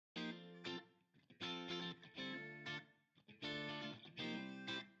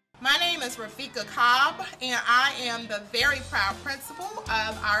My name is Rafika Cobb, and I am the very proud principal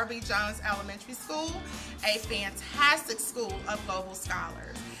of R.B. Jones Elementary School, a fantastic school of global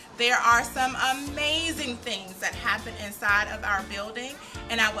scholars. There are some amazing things that happen inside of our building,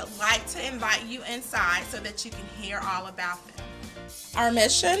 and I would like to invite you inside so that you can hear all about them. Our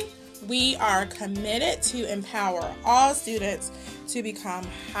mission: we are committed to empower all students to become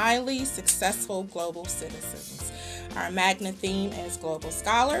highly successful global citizens. Our magnet theme is Global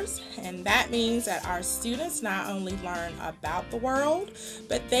Scholars, and that means that our students not only learn about the world,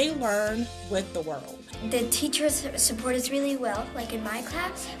 but they learn with the world. The teachers support us really well. Like in my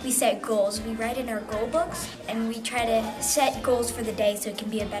class, we set goals. We write in our goal books, and we try to set goals for the day so it can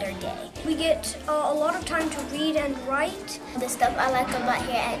be a better day. We get a lot of time to read and write. The stuff I like about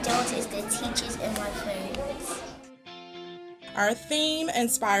here at Jones is the teachers and my friends. Our theme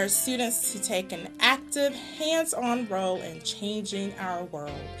inspires students to take an active, hands-on role in changing our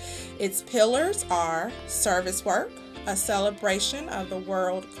world. Its pillars are service work, a celebration of the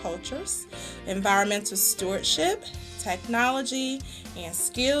world cultures, environmental stewardship, technology, and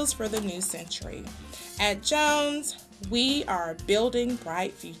skills for the new century. At Jones, we are building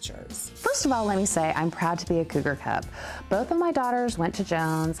bright futures. First of all, let me say I'm proud to be a Cougar Cub. Both of my daughters went to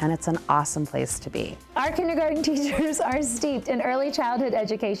Jones, and it's an awesome place to be. Our kindergarten teachers are steeped in early childhood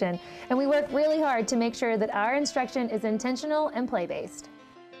education, and we work really hard to make sure that our instruction is intentional and play-based.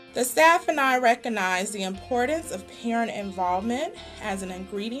 The staff and I recognize the importance of parent involvement as an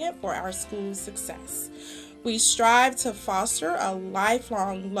ingredient for our school's success. We strive to foster a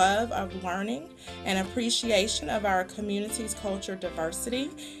lifelong love of learning and appreciation of our community's cultural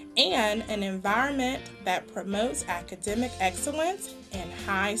diversity and an environment that promotes academic excellence and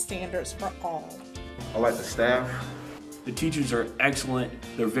high standards for all. I like the staff. The teachers are excellent.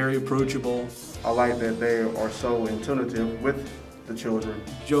 They're very approachable. I like that they are so intuitive with the children.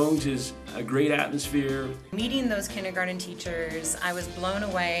 Jones is a great atmosphere. Meeting those kindergarten teachers, I was blown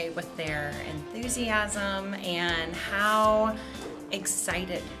away with their enthusiasm and how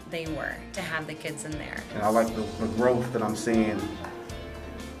excited they were to have the kids in there. And I like the growth that I'm seeing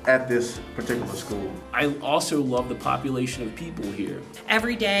at this particular school. I also love the population of people here.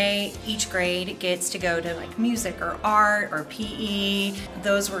 Every day, each grade gets to go to like music or art or PE.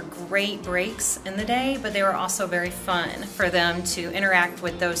 Those were great breaks in the day, but they were also very fun for them to interact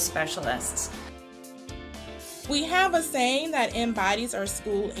with those specialists. We have a saying that embodies our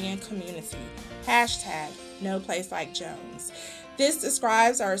school and community. Hashtag no place like Jones. This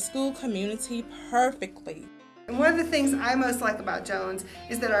describes our school community perfectly. And one of the things I most like about Jones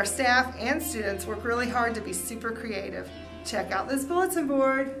is that our staff and students work really hard to be super creative. Check out this bulletin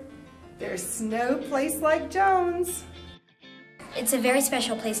board. There's no place like Jones. It's a very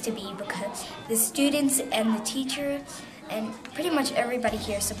special place to be because the students and the teachers and pretty much everybody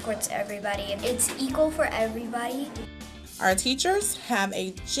here supports everybody, and it's equal for everybody. Our teachers have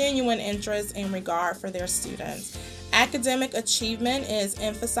a genuine interest and regard for their students. Academic achievement is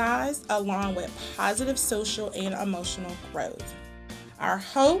emphasized along with positive social and emotional growth. Our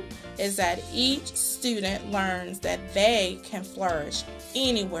hope is that each student learns that they can flourish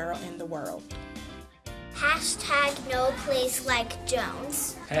anywhere in the world. Hashtag no place like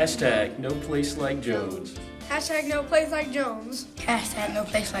Jones. Hashtag no place like Jones. Hashtag no place like Jones. Hashtag no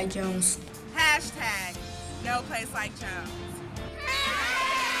place like Jones. Hashtag no place like Jones.